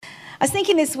I was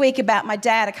thinking this week about my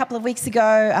dad. A couple of weeks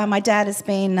ago, my dad has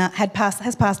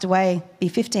passed away, be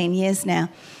 15 years now.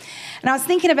 And I was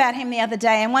thinking about him the other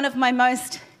day, and one of my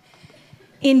most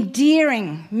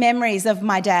endearing memories of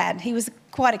my dad, he was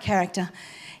quite a character,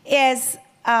 is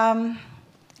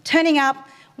turning up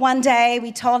one day.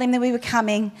 We told him that we were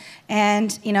coming,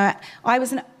 and, you know,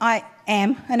 I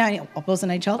am an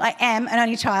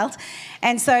only child,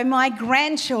 and so my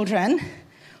grandchildren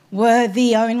were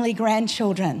the only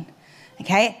grandchildren,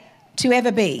 okay, to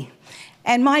ever be.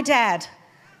 And my dad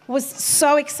was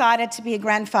so excited to be a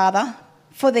grandfather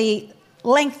for the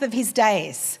length of his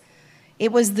days.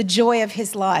 It was the joy of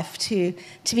his life to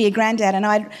be a granddad. And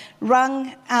I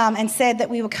rung and said that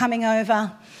we were coming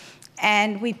over,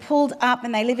 and we pulled up,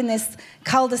 and they live in this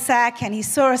cul-de-sac, and he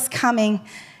saw us coming.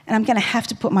 And I'm going to have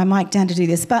to put my mic down to do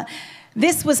this, but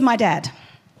this was my dad.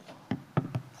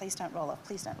 Please don't roll off.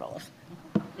 Please don't roll off.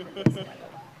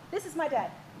 This is my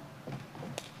dad.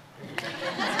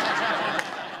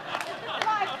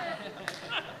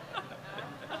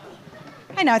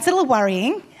 I know, it's a little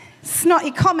worrying. It's not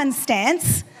your common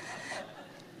stance.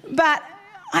 But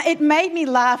it made me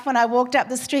laugh when I walked up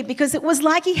the street, because it was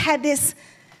like he had this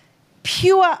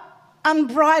pure,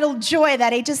 unbridled joy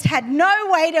that he just had no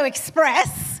way to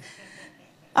express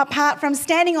apart from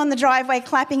standing on the driveway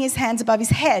clapping his hands above his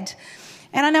head.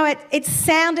 And I know it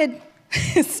sounded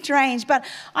strange, but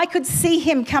I could see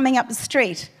him coming up the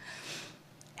street.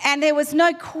 And there was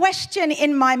no question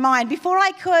in my mind, before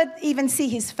I could even see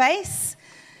his face,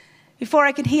 before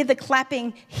I could hear the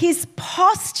clapping, his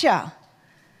posture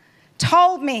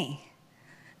told me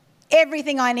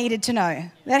everything I needed to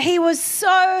know. That he was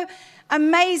so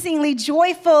amazingly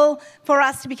joyful for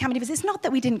us to be coming to visit. It's not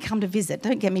that we didn't come to visit,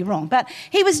 don't get me wrong, but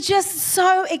he was just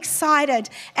so excited,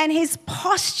 and his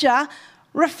posture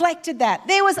reflected that.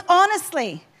 There was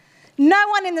honestly no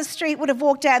one in the street would have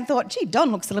walked out and thought, gee,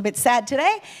 Don looks a little bit sad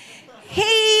today.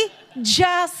 He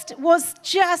was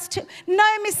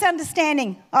no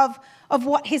misunderstanding of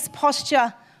what his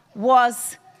posture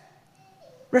was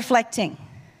reflecting.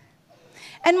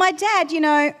 And my dad, you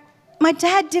know, my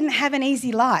dad didn't have an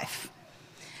easy life.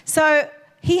 So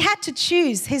he had to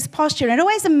choose his posture. And it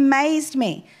always amazed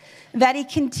me that he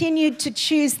continued to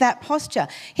choose that posture.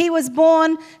 He was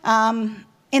born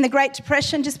in the Great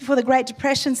Depression, just before the Great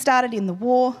Depression started, in the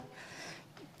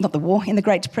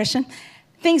Great Depression.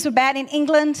 Things were bad in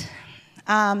England.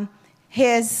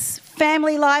 His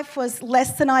family life was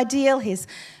less than ideal.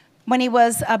 When he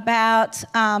was about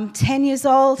 10 years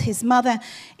old, his mother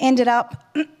ended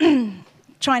up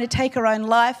trying to take her own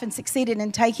life, and succeeded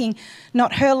in taking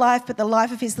not her life, but the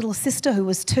life of his little sister, who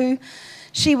was 2.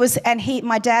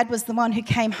 My dad was the one who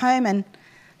came home and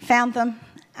found them.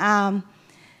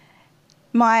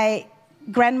 My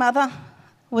grandmother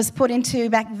was put into,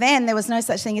 back then, there was no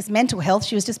such thing as mental health.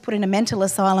 She was just put in a mental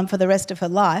asylum for the rest of her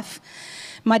life.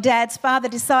 My dad's father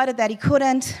decided that he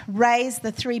couldn't raise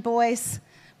the 3 boys.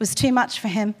 It was too much for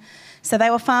him. So they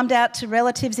were farmed out to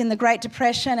relatives in the Great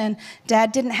Depression, and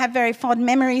Dad didn't have very fond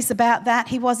memories about that.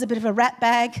 He was a bit of a rat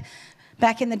bag.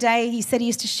 Back in the day, he said he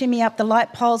used to shimmy up the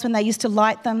light poles when they used to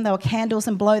light them. They were candles,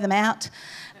 and blow them out.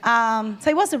 So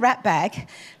he was a rat bag,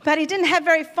 but he didn't have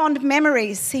very fond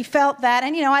memories. He felt that,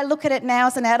 and, you know, I look at it now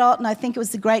as an adult, and I think it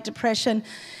was the Great Depression.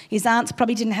 His aunts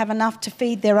probably didn't have enough to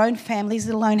feed their own families,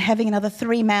 let alone having another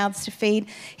 3 mouths to feed.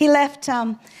 He left,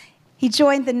 he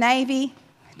joined the Navy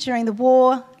during the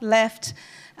war, left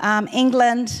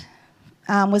England,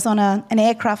 was on an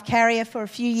aircraft carrier for a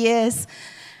few years,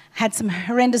 had some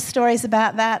horrendous stories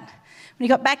about that. When he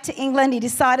got back to England, he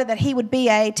decided that he would be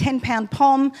a 10-pound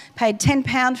pom, paid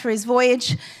 £10 for his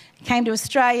voyage, came to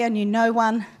Australia, knew no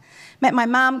one, met my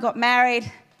mum, got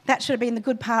married. That should have been the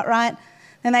good part, right?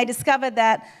 Then they discovered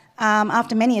that,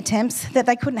 after many attempts, that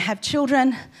they couldn't have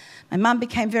children. My mum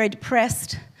became very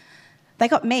depressed. They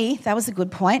got me. That was a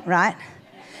good point, right?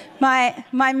 My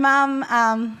mum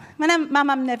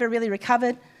never really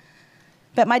recovered.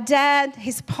 But my dad,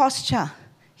 his posture,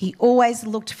 he always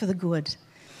looked for the good.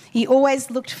 He always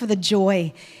looked for the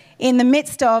joy. In the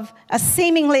midst of a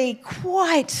seemingly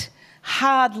quite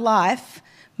hard life,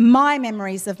 my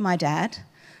memories of my dad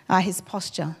are his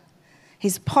posture.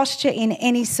 His posture in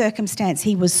any circumstance.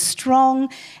 He was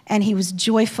strong and he was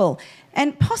joyful.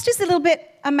 And posture's a little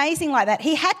bit amazing like that.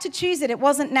 He had to choose it. It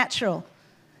wasn't natural.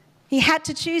 He had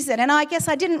to choose it. And I guess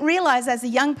I didn't realise as a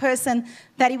young person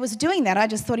that he was doing that. I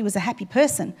just thought he was a happy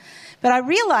person. But I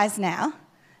realise now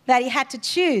that he had to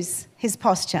choose his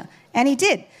posture. And he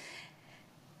did.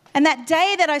 And that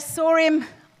day that I saw him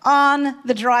on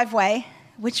the driveway,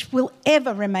 which will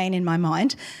ever remain in my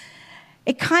mind,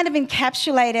 it kind of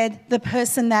encapsulated the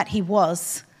person that he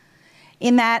was,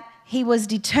 in that he was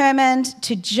determined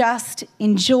to just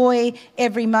enjoy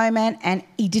every moment, and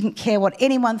he didn't care what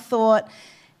anyone thought.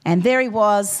 And there he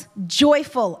was,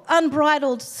 joyful,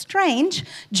 unbridled, strange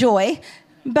joy,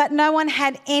 but no one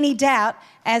had any doubt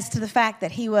as to the fact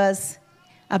that he was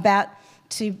about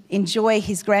to enjoy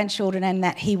his grandchildren and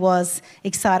that he was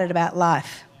excited about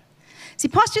life. See,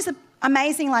 posture's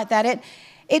amazing like that.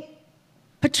 It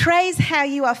portrays how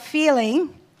you are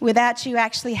feeling without you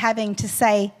actually having to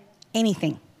say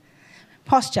anything.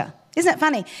 Posture. Isn't it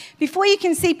funny? Before you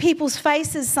can see people's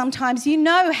faces, sometimes you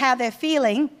know how they're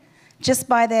feeling just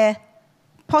by their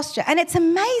posture. And it's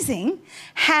amazing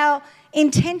how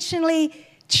intentionally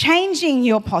changing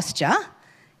your posture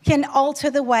can alter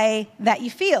the way that you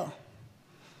feel.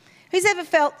 Who's ever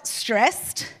felt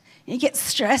stressed? You get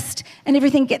stressed and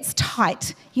everything gets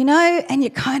tight, you know, and you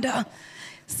kind of,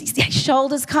 your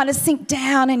shoulders kind of sink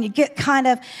down and you get kind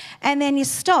of, and then you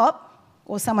stop,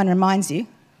 or someone reminds you,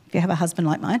 if you have a husband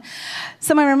like mine,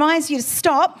 someone reminds you to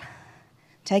stop,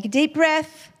 take a deep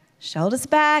breath, shoulders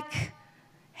back,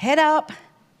 head up,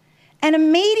 and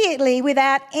immediately,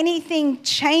 without anything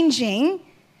changing,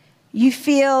 you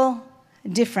feel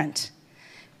different.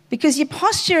 Because your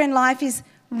posture in life is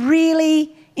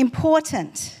really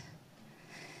important.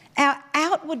 Our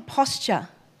outward posture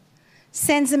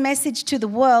sends a message to the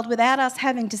world without us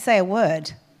having to say a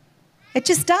word. It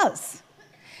just does.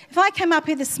 If I come up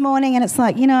here this morning and it's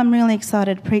like, you know, I'm really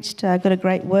excited to preach, I've got a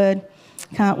great word,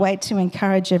 can't wait to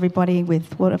encourage everybody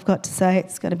with what I've got to say,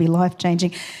 it's going to be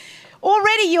life-changing.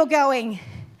 Already you're going,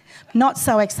 not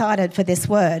so excited for this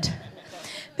word.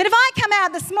 But if I come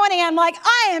out this morning and I'm like,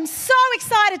 I am so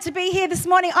excited to be here this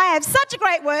morning, I have such a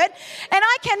great word, and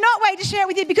I cannot wait to share it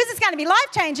with you because it's going to be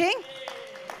life-changing.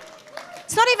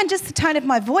 It's not even just the tone of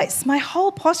my voice. My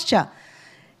whole posture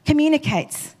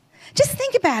communicates. Just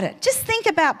think about it. Just think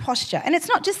about posture. And it's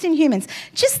not just in humans.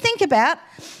 Just think about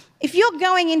if you're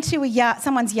going into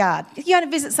someone's yard. If you're going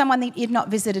to visit someone that you've not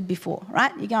visited before,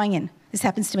 right? You're going in. This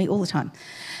happens to me all the time.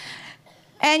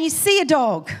 And you see a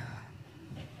dog.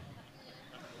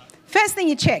 First thing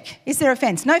you check, is there a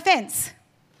fence? No fence.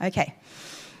 Okay.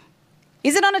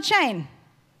 Is it on a chain?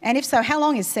 And if so, how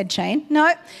long is said chain?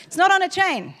 No, it's not on a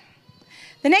chain.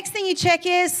 The next thing you check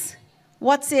is,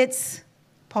 what's its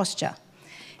posture?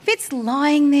 If it's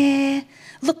lying there,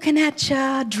 looking at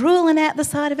you, drooling out the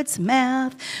side of its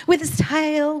mouth, with its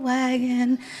tail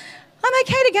wagging, I'm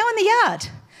okay to go in the yard.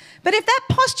 But if that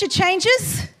posture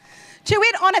changes to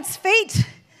it on its feet,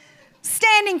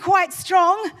 standing quite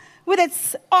strong, with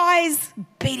its eyes,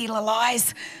 beady little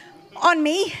eyes, on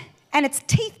me, and its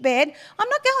teeth bared, I'm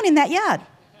not going in that yard.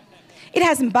 It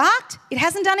hasn't barked, it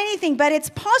hasn't done anything, but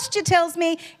its posture tells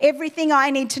me everything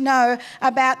I need to know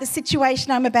about the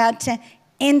situation I'm about to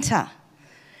enter.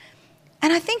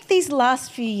 And I think these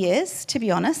last few years, to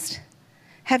be honest,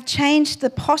 have changed the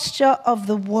posture of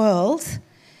the world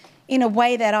in a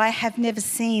way that I have never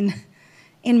seen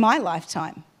in my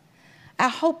lifetime. Our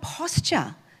whole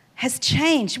posture has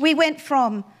changed. We went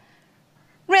from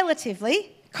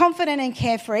relatively confident and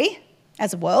carefree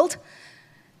as a world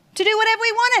to do whatever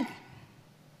we wanted.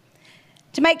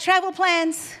 To make travel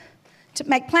plans, to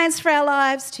make plans for our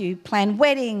lives, to plan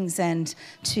weddings and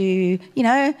to, you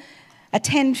know,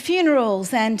 attend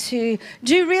funerals and to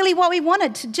do really what we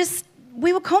wanted.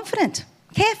 We were confident,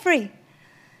 carefree.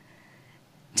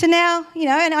 To now, you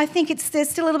know, and I think there's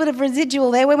still a little bit of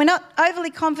residual there where we're not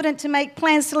overly confident to make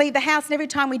plans to leave the house, and every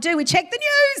time we do, we check the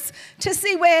news to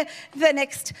see where the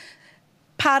next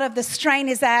part of the strain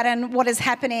is at and what is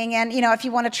happening. And, you know, if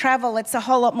you want to travel, it's a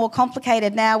whole lot more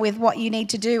complicated now with what you need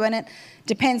to do, and it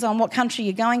depends on what country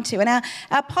you're going to. And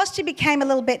our posture became a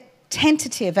little bit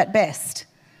tentative at best,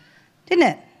 didn't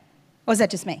it? Or was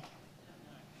that just me?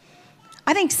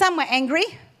 I think some were angry.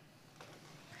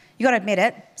 You got to admit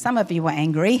it. Some of you were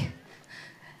angry.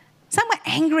 Some were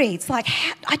angry. It's like,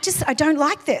 I don't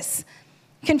like this.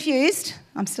 Confused.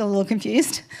 I'm still a little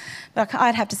confused. But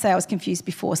I'd have to say I was confused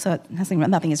before, so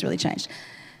nothing has really changed.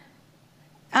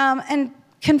 And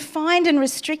confined and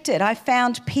restricted. I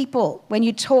found people, when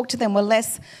you talk to them, were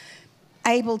less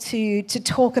able to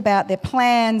talk about their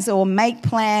plans or make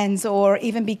plans or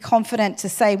even be confident to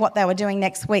say what they were doing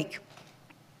next week.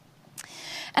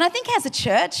 And I think as a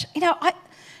church, you know,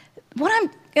 what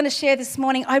I'm going to share this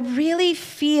morning, I really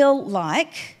feel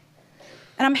like,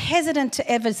 and I'm hesitant to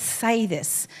ever say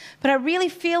this, but I really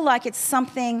feel like it's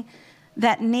something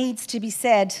that needs to be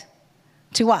said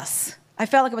to us. I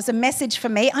felt like it was a message for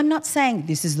me. I'm not saying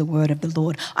this is the word of the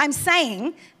Lord. I'm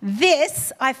saying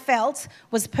this, I felt,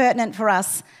 was pertinent for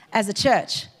us as a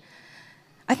church.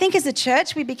 I think as a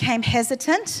church, we became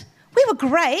hesitant. We were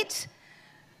great.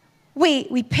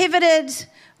 We pivoted.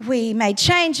 we made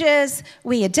changes,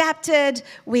 we adapted,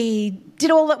 we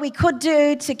did all that we could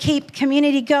do to keep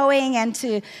community going and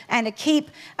to keep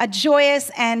a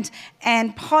joyous and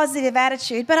positive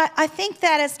attitude. But I think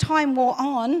that as time wore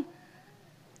on,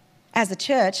 as a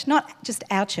church, not just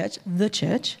our church, the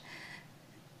church,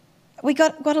 we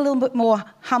got a little bit more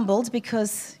humbled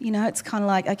because, it's kind of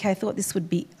like, okay, I thought this would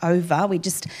be over.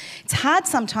 It's hard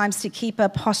sometimes to keep a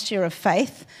posture of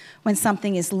faith when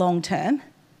something is long term.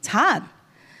 It's hard.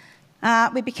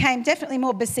 We became definitely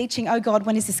more beseeching, oh God,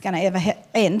 when is this going to ever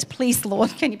end? Please,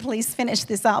 Lord, can you please finish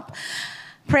this up?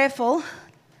 Prayerful.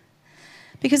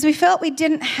 Because we felt we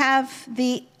didn't have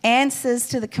the answers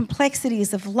to the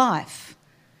complexities of life.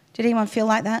 Did anyone feel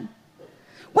like that?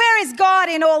 Where is God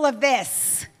in all of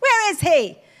this? Where is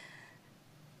he?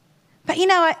 But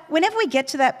whenever we get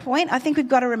to that point, I think we've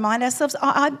got to remind ourselves,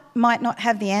 I might not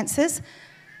have the answers,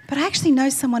 but I actually know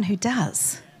someone who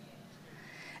does.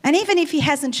 And even if he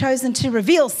hasn't chosen to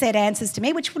reveal said answers to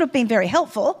me, which would have been very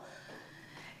helpful,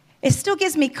 it still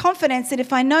gives me confidence that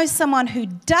if I know someone who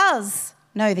does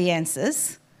know the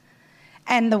answers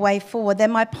and the way forward,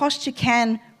 then my posture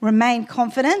can remain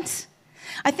confident.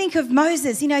 I think of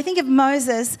Moses, think of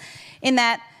Moses in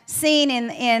that scene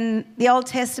in the Old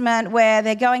Testament where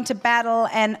they're going to battle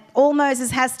and all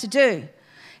Moses has to do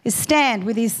is stand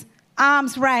with his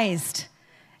arms raised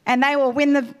and they will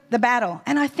win the battle.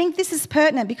 And I think this is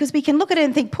pertinent because we can look at it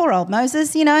and think, poor old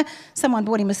Moses, someone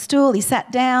brought him a stool, he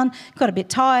sat down, got a bit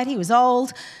tired, he was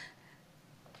old.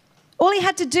 All he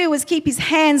had to do was keep his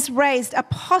hands raised, a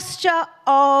posture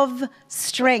of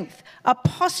strength, a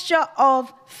posture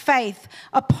of faith,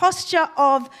 a posture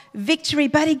of victory.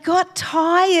 But he got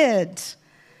tired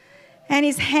and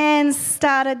his hands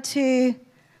started to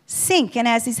sink. And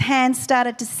as his hands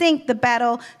started to sink, the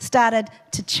battle started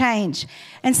to change.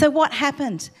 And so what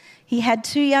happened? He had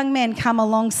two young men come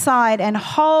alongside and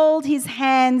hold his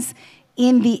hands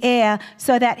in the air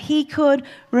so that he could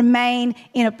remain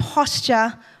in a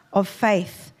posture of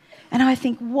faith. And I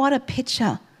think, what a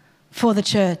picture for the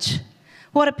church.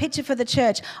 What a picture for the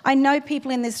church. I know people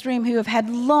in this room who have had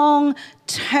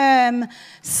long-term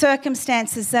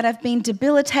circumstances that have been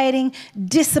debilitating,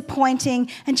 disappointing,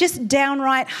 and just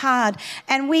downright hard.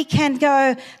 And we can go,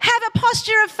 have a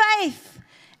posture of faith.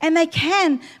 And they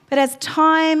can. But as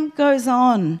time goes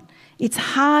on, it's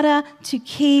harder to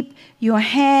keep your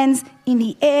hands in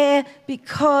the air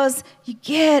because you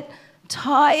get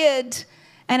tired.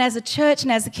 And as a church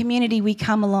and as a community, we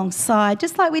come alongside,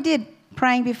 just like we did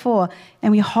praying before,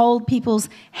 and we hold people's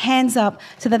hands up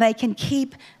so that they can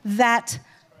keep that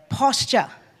posture.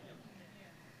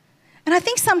 And I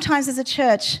think sometimes as a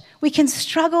church, we can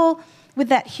struggle with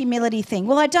that humility thing.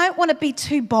 Well, I don't want to be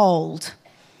too bold.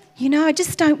 I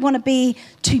just don't want to be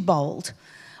too bold.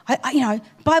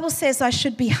 Bible says I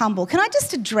should be humble. Can I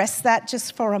just address that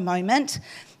just for a moment?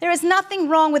 There is nothing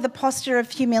wrong with the posture of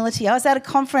humility. I was at a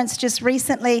conference just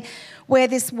recently where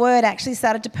this word actually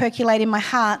started to percolate in my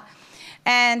heart.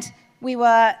 And we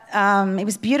were, it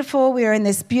was beautiful. We were in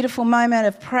this beautiful moment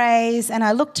of praise. And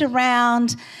I looked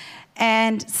around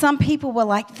and some people were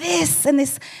like this. And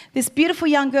this beautiful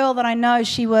young girl that I know,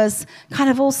 she was kind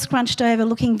of all scrunched over,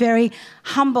 looking very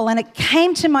humble. And it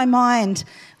came to my mind,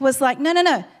 was like,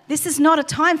 no, this is not a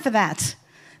time for that.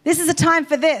 This is a time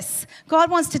for this.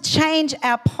 God wants to change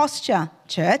our posture,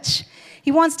 church.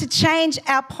 He wants to change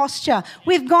our posture.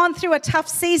 We've gone through a tough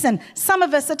season. Some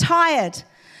of us are tired.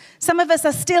 Some of us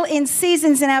are still in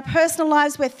seasons in our personal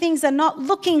lives where things are not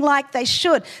looking like they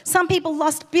should. Some people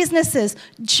lost businesses,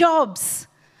 jobs,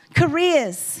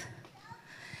 careers.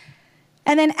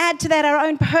 And then add to that our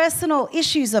own personal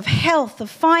issues of health,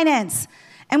 of finance.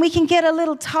 And we can get a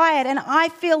little tired. And I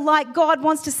feel like God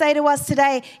wants to say to us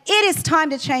today, it is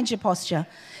time to change your posture.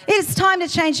 It is time to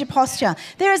change your posture.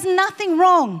 There is nothing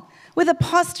wrong with a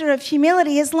posture of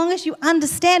humility as long as you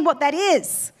understand what that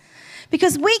is.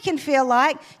 Because we can feel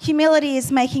like humility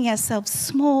is making ourselves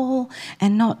small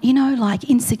and not, like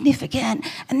insignificant.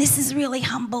 And this is really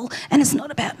humble. And it's not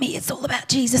about me. It's all about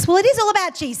Jesus. Well, it is all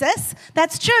about Jesus.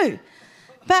 That's true.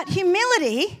 But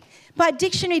humility, by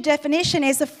dictionary definition,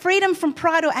 is a freedom from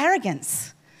pride or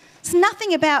arrogance. It's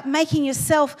nothing about making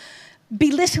yourself,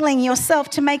 belittling yourself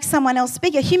to make someone else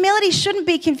bigger. Humility shouldn't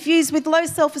be confused with low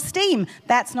self-esteem.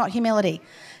 That's not humility.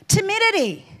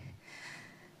 Timidity,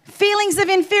 feelings of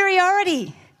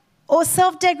inferiority or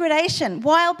self-degradation,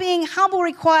 while being humble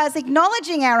requires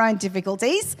acknowledging our own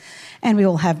difficulties, and we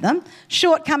all have them,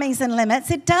 shortcomings and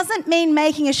limits, it doesn't mean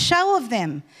making a show of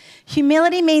them.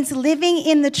 Humility means living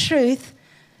in the truth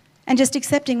and just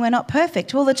accepting we're not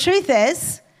perfect. Well, the truth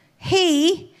is,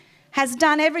 He has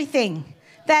done everything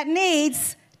that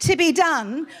needs to be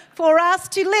done for us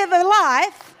to live a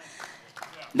life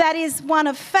that is one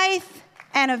of faith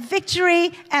and of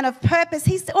victory and of purpose.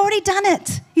 He's already done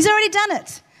it. He's already done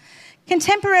it.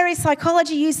 Contemporary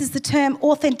psychology uses the term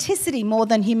authenticity more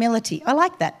than humility. I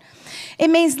like that. It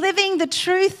means living the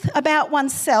truth about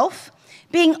oneself,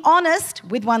 being honest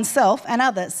with oneself and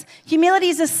others. Humility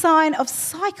is a sign of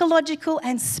psychological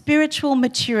and spiritual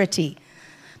maturity.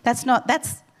 That's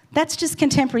just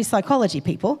contemporary psychology,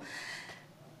 people.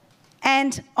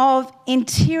 And of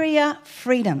interior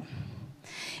freedom.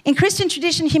 In Christian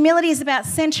tradition, humility is about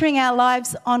centering our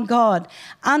lives on God,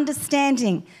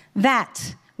 understanding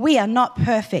that we are not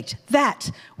perfect, that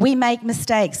we make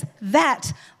mistakes,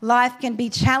 that life can be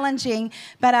challenging,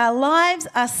 but our lives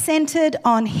are centered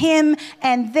on Him,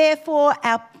 and therefore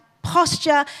our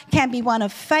posture can be one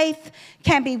of faith,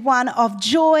 can be one of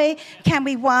joy, can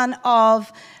be one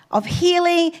of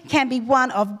healing, can be one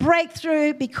of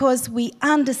breakthrough, because we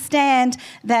understand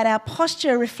that our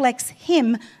posture reflects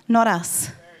Him, not us.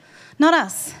 Not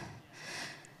us.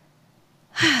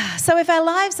 So if our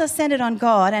lives are centered on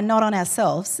God and not on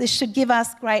ourselves, this should give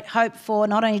us great hope for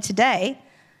not only today,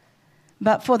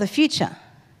 but for the future.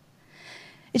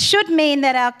 It should mean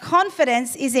that our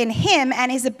confidence is in Him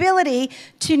and His ability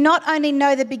to not only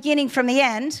know the beginning from the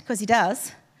end, because He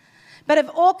does, but have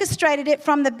orchestrated it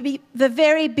from the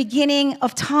very beginning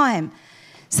of time.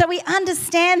 So we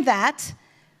understand that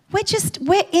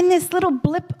we're in this little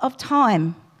blip of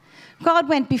time. God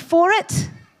went before it,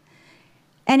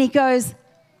 and He goes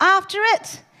after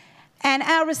it, and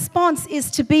our response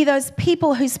is to be those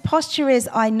people whose posture is,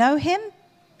 I know Him,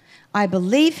 I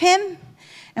believe Him,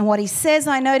 and what He says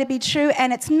I know to be true.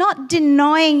 And it's not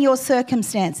denying your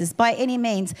circumstances by any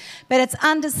means, but it's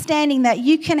understanding that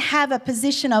you can have a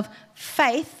position of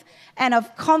faith and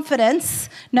of confidence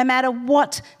no matter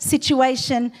what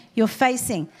situation you're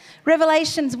facing.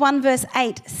 Revelations 1 verse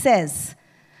 8 says,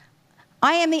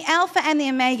 I am the Alpha and the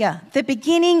Omega, the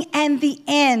beginning and the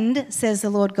end, says the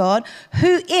Lord God,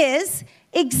 who is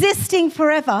existing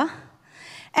forever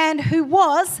and who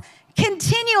was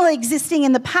continually existing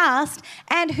in the past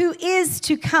and who is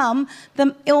to come,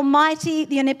 the Almighty,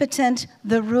 the Omnipotent,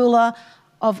 the ruler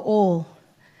of all.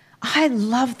 I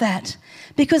love that,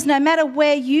 because no matter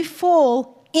where you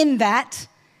fall in that,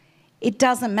 it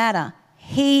doesn't matter.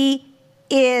 He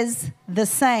is the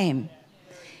same.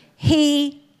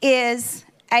 He is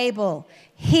able.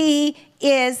 He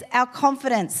is our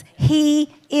confidence.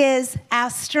 He is our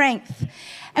strength.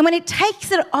 And when it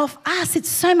takes it off us, it's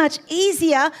so much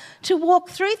easier to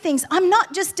walk through things. I'm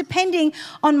not just depending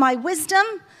on my wisdom.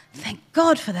 Thank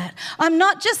God for that. I'm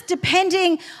not just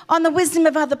depending on the wisdom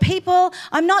of other people.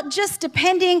 I'm not just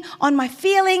depending on my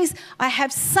feelings. I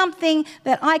have something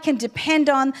that I can depend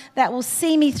on that will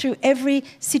see me through every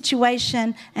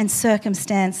situation and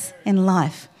circumstance in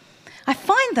life. I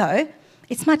find, though,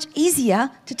 it's much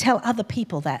easier to tell other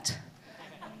people that.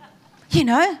 You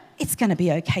know, it's going to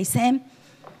be okay, Sam.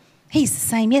 He's the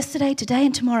same yesterday, today,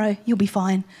 and tomorrow. You'll be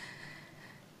fine.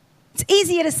 It's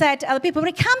easier to say it to other people. When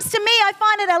it comes to me, I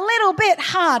find it a little bit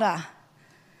harder.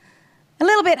 A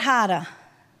little bit harder.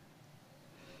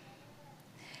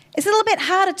 It's a little bit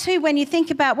harder too when you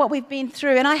think about what we've been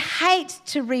through. And I hate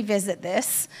to revisit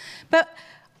this, but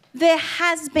there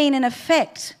has been an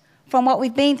effect from what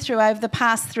we've been through over the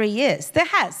past 3 years. There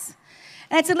has.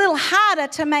 And it's a little harder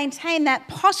to maintain that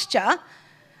posture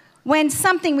when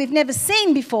something we've never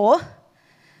seen before,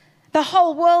 the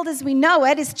whole world as we know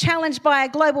it, is challenged by a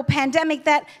global pandemic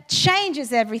that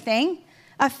changes everything,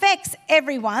 affects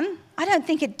everyone. I don't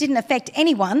think it didn't affect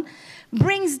anyone.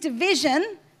 Brings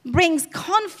division, brings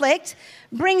conflict,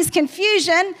 brings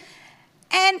confusion,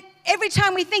 and every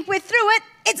time we think we're through it,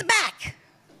 it's back.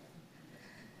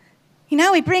 You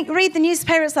know, we read the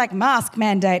newspaper, it's like mask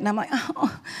mandate, and I'm like,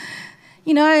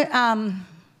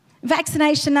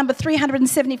 vaccination number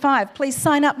 375, please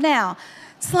sign up now.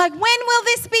 It's like, when will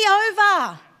this be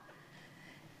over?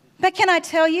 But can I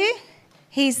tell you,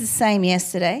 He's the same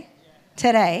yesterday,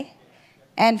 today,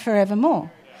 and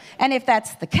forevermore. And if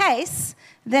that's the case,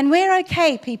 then we're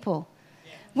okay, people.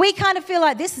 We kind of feel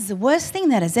like this is the worst thing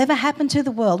that has ever happened to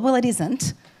the world. Well, it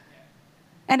isn't.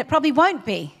 And it probably won't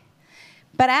be.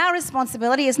 But our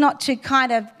responsibility is not to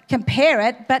kind of compare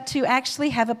it, but to actually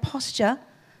have a posture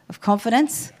of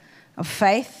confidence, of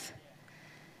faith,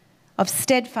 of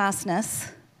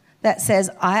steadfastness that says,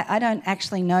 I don't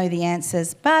actually know the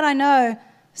answers, but I know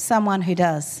someone who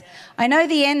does. I know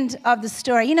the end of the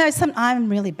story. You know, I'm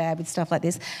really bad with stuff like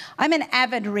this. I'm an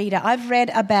avid reader. I've read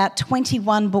about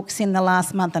 21 books in the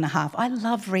last month and a half. I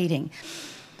love reading.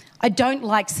 I don't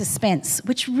like suspense,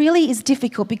 which really is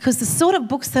difficult because the sort of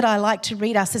books that I like to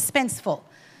read are suspenseful.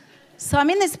 So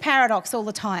I'm in this paradox all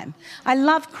the time. I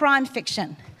love crime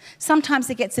fiction.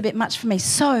 Sometimes it gets a bit much for me.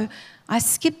 So I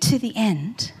skip to the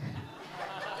end.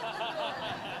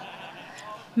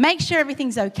 Make sure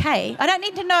everything's okay. I don't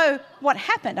need to know what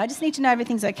happened. I just need to know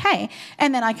everything's okay.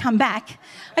 And then I come back.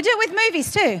 I do it with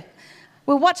movies too.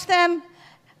 We'll watch them.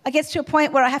 I get to a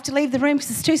point where I have to leave the room because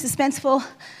it's too suspenseful.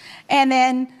 And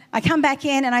then I come back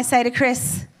in and I say to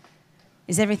Chris,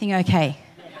 is everything okay?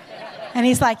 And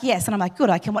he's like, yes. And I'm like, good,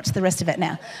 I can watch the rest of it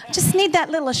now. I just need that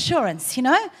little assurance, you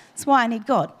know? That's why I need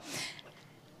God.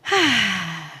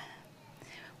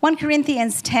 1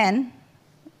 Corinthians 10,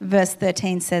 verse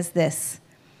 13 says this.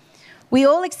 We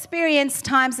all experience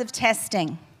times of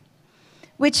testing,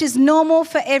 which is normal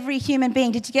for every human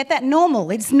being. Did you get that?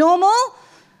 Normal. It's normal.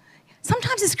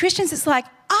 Sometimes as Christians, it's like,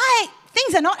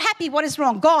 things are not happy. What is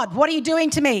wrong? God, what are you doing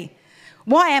to me?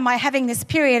 Why am I having this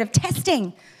period of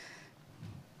testing?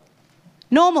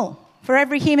 Normal for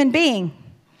every human being.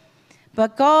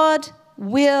 But God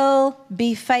will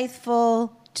be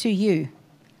faithful to you.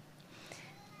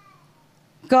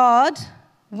 God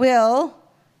will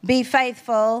be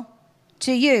faithful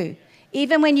to you.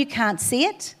 Even when you can't see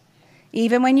it,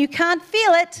 even when you can't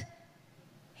feel it,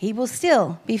 He will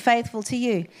still be faithful to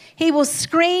you. He will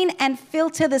screen and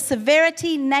filter the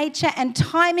severity, nature, and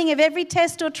timing of every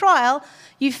test or trial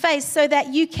you face so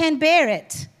that you can bear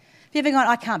it. Have you ever gone,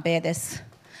 I can't bear this?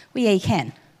 Well, yeah, you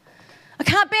can. I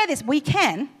can't bear this. We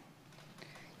can.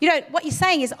 You know, what you're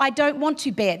saying is, I don't want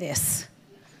to bear this.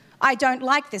 I don't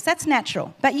like this. That's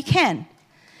natural, but you can.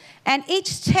 And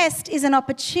each test is an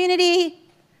opportunity,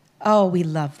 oh, we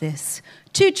love this,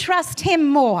 to trust Him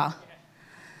more.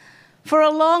 For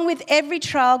along with every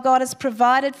trial, God has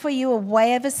provided for you a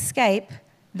way of escape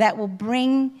that will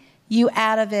bring you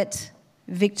out of it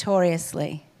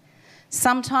victoriously.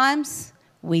 Sometimes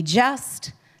we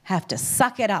just have to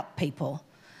suck it up, people.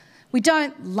 We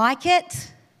don't like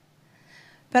it,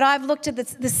 but I've looked at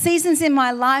the seasons in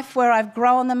my life where I've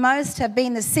grown the most have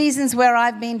been the seasons where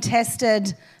I've been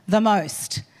tested the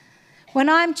most. When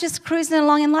I'm just cruising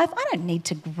along in life, I don't need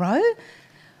to grow.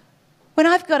 When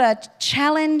I've got a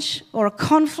challenge or a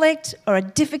conflict or a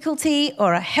difficulty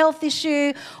or a health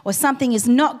issue or something is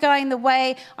not going the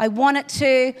way I want it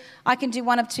to, I can do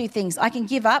one of two things. I can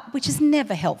give up, which is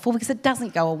never helpful because it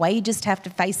doesn't go away. You just have to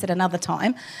face it another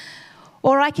time.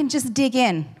 Or I can just dig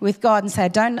in with God and say,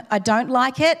 I don't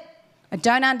like it, I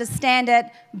don't understand it,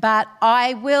 but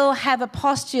I will have a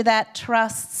posture that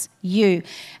trusts you.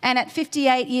 And at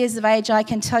 58 years of age, I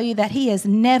can tell you that He has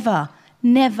never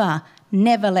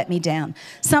let me down.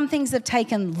 Some things have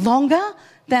taken longer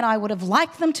than I would have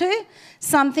liked them to.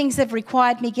 Some things have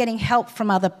required me getting help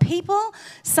from other people.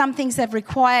 Some things have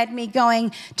required me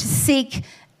going to seek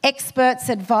experts'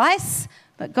 advice.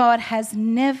 But God has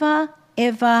never,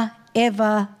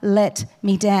 ever let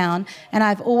me down. And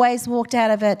I've always walked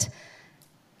out of it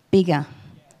bigger.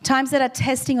 Times that are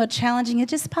testing or challenging are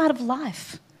just part of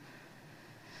life.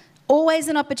 Always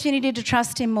an opportunity to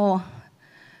trust Him more,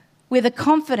 with a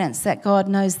confidence that God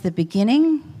knows the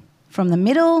beginning from the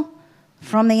middle,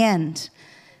 from the end.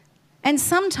 And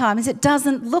sometimes it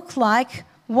doesn't look like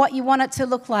what you want it to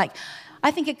look like.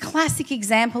 I think a classic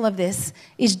example of this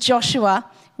is Joshua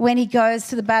when he goes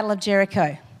to the Battle of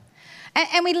Jericho.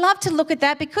 And we love to look at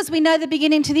that because we know the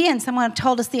beginning to the end. Someone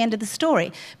told us the end of the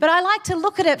story. But I like to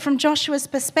look at it from Joshua's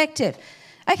perspective.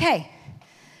 Okay,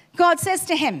 God says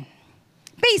to him,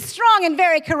 be strong and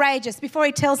very courageous before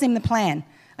He tells him the plan.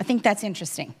 I think that's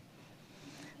interesting.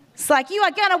 It's like, you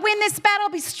are going to win this battle,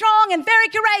 be strong and very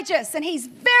courageous. And he's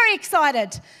very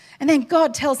excited. And then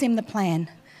God tells him the plan.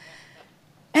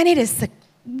 And it is the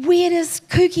weirdest,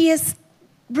 kookiest,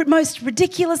 most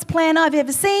ridiculous plan I've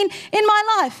ever seen in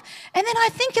my life. And then I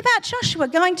think about Joshua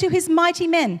going to his mighty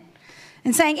men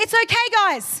and saying, it's okay,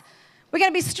 guys. We're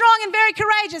going to be strong and very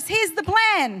courageous. Here's the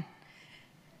plan.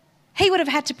 He would have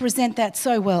had to present that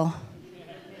so well.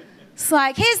 It's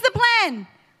like, here's the plan.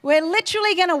 We're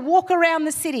literally going to walk around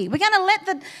the city. We're going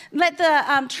to let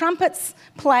the trumpets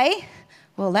play.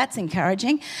 Well, that's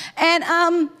encouraging. And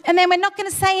then we're not going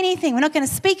to say anything. We're not going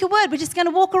to speak a word. We're just going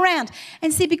to walk around.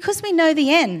 And see, because we know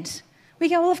the end, we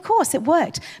go, well, of course, it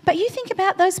worked. But you think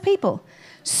about those people.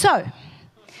 So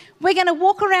we're going to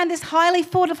walk around this highly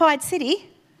fortified city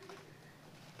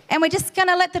and we're just going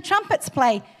to let the trumpets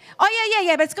play. Oh,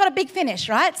 yeah, but it's got a big finish,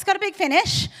 right? It's got a big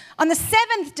finish. On the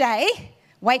seventh day,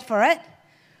 wait for it,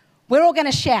 we're all going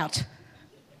to shout.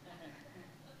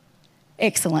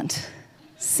 Excellent.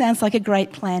 Sounds like a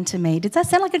great plan to me. Does that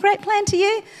sound like a great plan to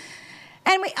you?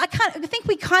 And I think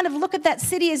we kind of look at that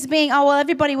city as being, oh, well,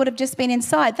 everybody would have just been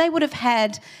inside. They would have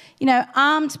had,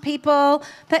 armed people.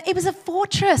 It was a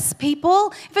fortress,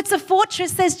 people. If it's a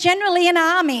fortress, there's generally an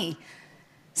army.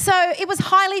 So it was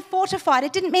highly fortified.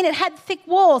 It didn't mean it had thick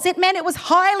walls. It meant it was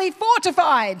highly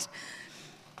fortified.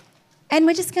 And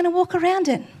we're just going to walk around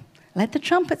it. Let the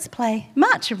trumpets play.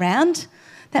 March around.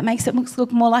 That makes it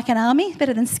look more like an army.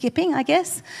 Better than skipping, I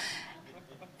guess.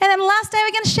 And then the last day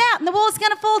we're going to shout and the wall's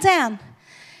going to fall down.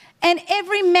 And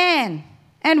every man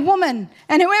and woman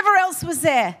and whoever else was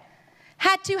there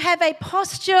had to have a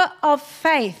posture of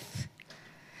faith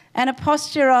and a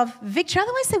posture of victory.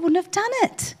 Otherwise, they wouldn't have done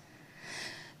it.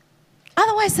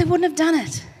 Otherwise, they wouldn't have done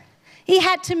it. He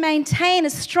had to maintain a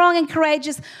strong and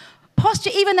courageous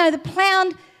posture, even though the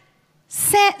plan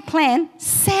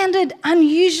sounded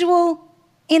unusual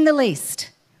in the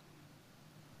least.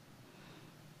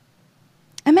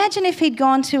 Imagine if he'd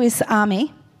gone to his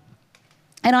army,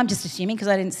 and I'm just assuming because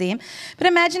I didn't see him, but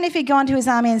imagine if he'd gone to his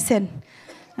army and said,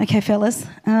 okay, fellas,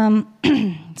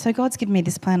 so God's given me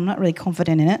this plan. I'm not really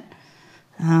confident in it,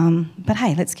 but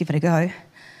hey, let's give it a go.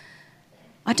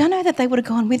 I don't know that they would have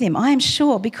gone with him. I am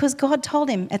sure because God told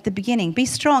him at the beginning, be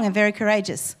strong and very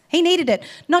courageous. He needed it,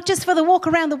 not just for the walk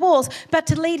around the walls, but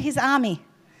to lead his army.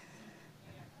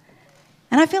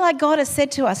 And I feel like God has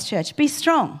said to us, church, be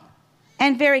strong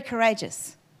and very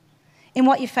courageous in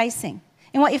what you're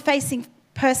facing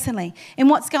personally, in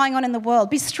what's going on in the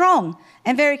world. Be strong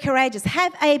and very courageous.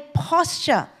 Have a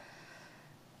posture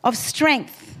of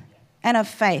strength and of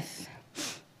faith.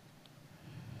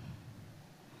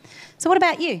 So what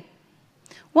about you?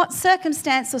 What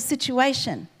circumstance or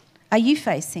situation are you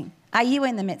facing? Are you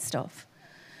in the midst of?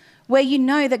 Where you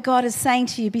know that God is saying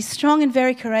to you, be strong and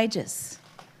very courageous.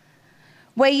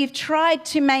 Where you've tried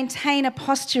to maintain a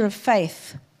posture of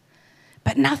faith,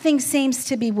 but nothing seems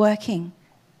to be working.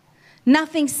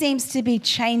 Nothing seems to be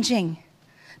changing.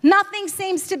 Nothing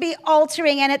seems to be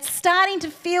altering, and it's starting to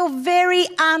feel very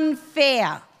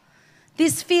unfair.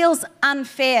 This feels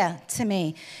unfair to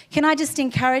me. Can I just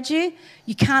encourage you?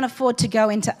 You can't afford to go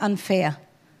into unfair.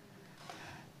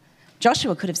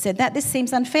 Joshua could have said that. This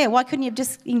seems unfair. Why couldn't you have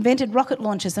just invented rocket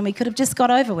launchers and we could have just got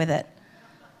over with it?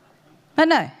 But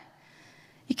no,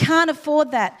 you can't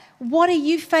afford that. What are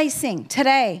you facing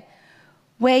today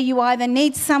where you either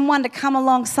need someone to come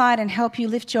alongside and help you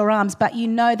lift your arms, but you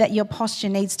know that your posture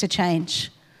needs to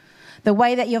change? The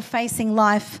way that you're facing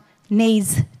life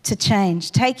needs to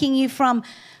change, taking you from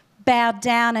bowed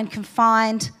down and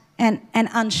confined and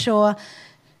unsure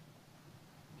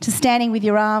to standing with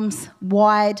your arms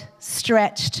wide,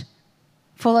 stretched,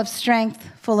 full of strength,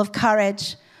 full of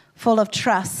courage, full of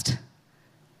trust.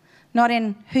 Not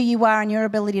in who you are and your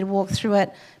ability to walk through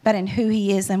it, but in who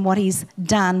he is and what he's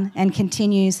done and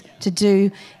continues to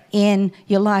do in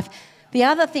your life. The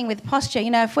other thing with posture,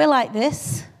 if we're like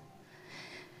this,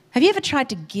 have you ever tried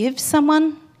to give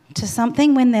someone to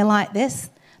something when they're like this?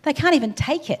 They can't even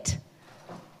take it.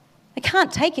 They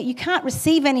can't take it. You can't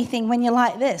receive anything when you're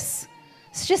like this.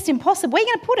 It's just impossible. Where are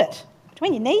you going to put it?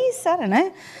 Between your knees? I don't know. Where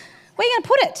are you going to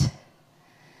put it?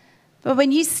 But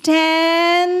when you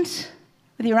stand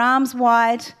with your arms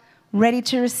wide, ready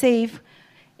to receive,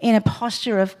 in a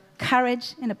posture of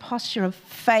courage, in a posture of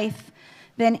faith,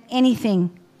 then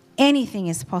anything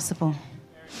is possible.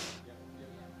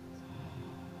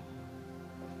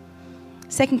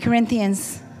 2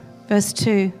 Corinthians verse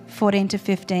 2, 14 to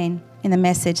 15 in the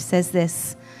Message says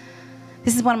this.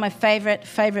 This is one of my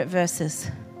favorite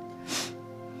verses.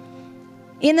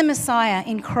 In the Messiah,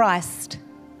 in Christ,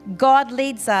 God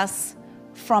leads us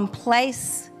from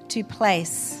place to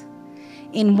place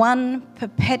in one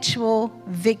perpetual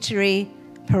victory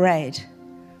parade.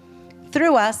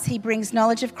 Through us, he brings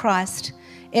knowledge of Christ.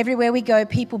 Everywhere we go,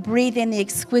 people breathe in the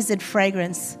exquisite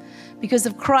fragrance. Because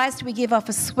of Christ, we give off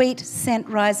a sweet scent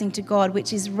rising to God,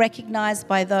 which is recognized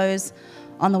by those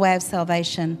on the way of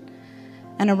salvation,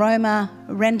 an aroma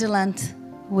redolent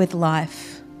with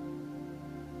life.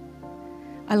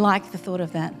 I like the thought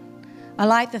of that. I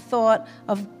like the thought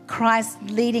of Christ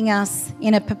leading us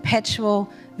in a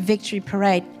perpetual victory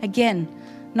parade. Again,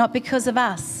 not because of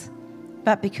us,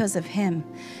 but because of him.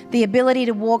 The ability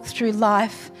to walk through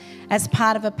life as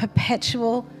part of a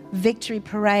perpetual victory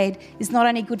parade is not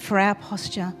only good for our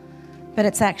posture, but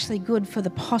it's actually good for the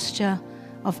posture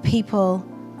of people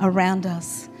around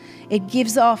us. It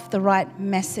gives off the right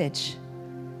message.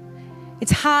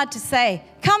 It's hard to say,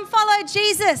 come follow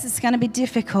Jesus. It's going to be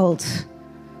difficult.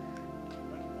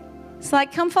 It's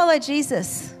like, come follow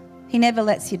Jesus. He never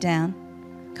lets you down.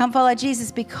 Come follow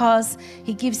Jesus because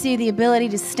he gives you the ability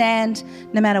to stand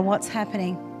no matter what's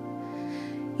happening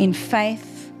in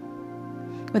faith,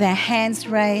 with our hands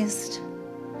raised,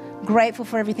 grateful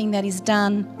for everything that He's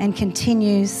done and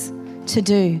continues to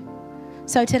do.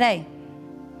 So today,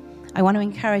 I want to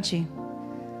encourage you.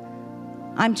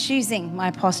 I'm choosing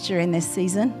my posture in this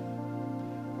season.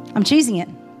 I'm choosing it.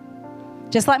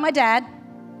 Just like my dad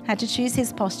had to choose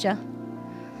his posture.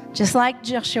 Just like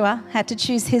Joshua had to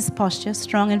choose his posture,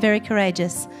 strong and very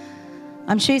courageous.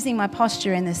 I'm choosing my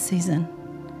posture in this season.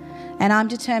 And I'm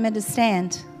determined to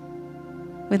stand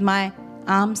with my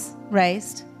arms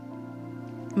raised,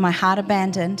 my heart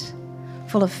abandoned,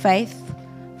 full of faith,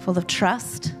 full of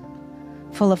trust,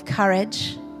 full of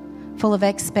courage, full of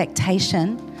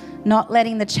expectation, not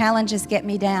letting the challenges get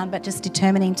me down, but just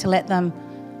determining to let them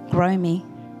grow me.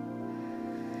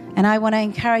 And I want to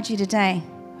encourage you today,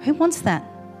 who wants that?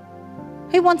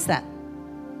 Who wants that?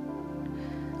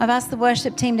 I've asked the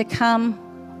worship team to come.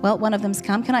 Well, one of them's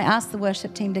come. Can I ask the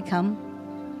worship team to come?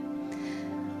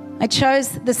 I chose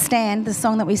The Stand, the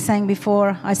song that we sang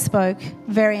before I spoke,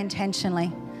 very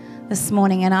intentionally this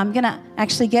morning. And I'm going to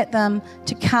actually get them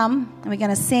to come, and we're going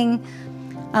to sing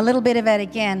a little bit of it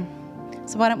again.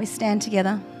 So why don't we stand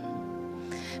together?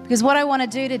 Because what I want to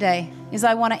do today is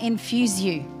I want to infuse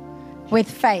you with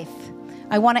faith.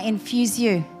 I want to infuse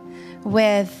you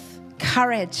with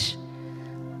courage.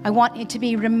 I want you to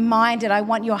be reminded. I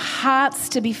want your hearts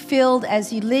to be filled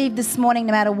as you leave this morning,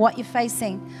 no matter what you're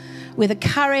facing, with a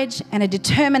courage and a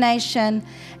determination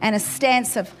and a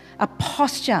stance of a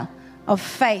posture of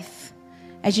faith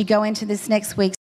as you go into this next week.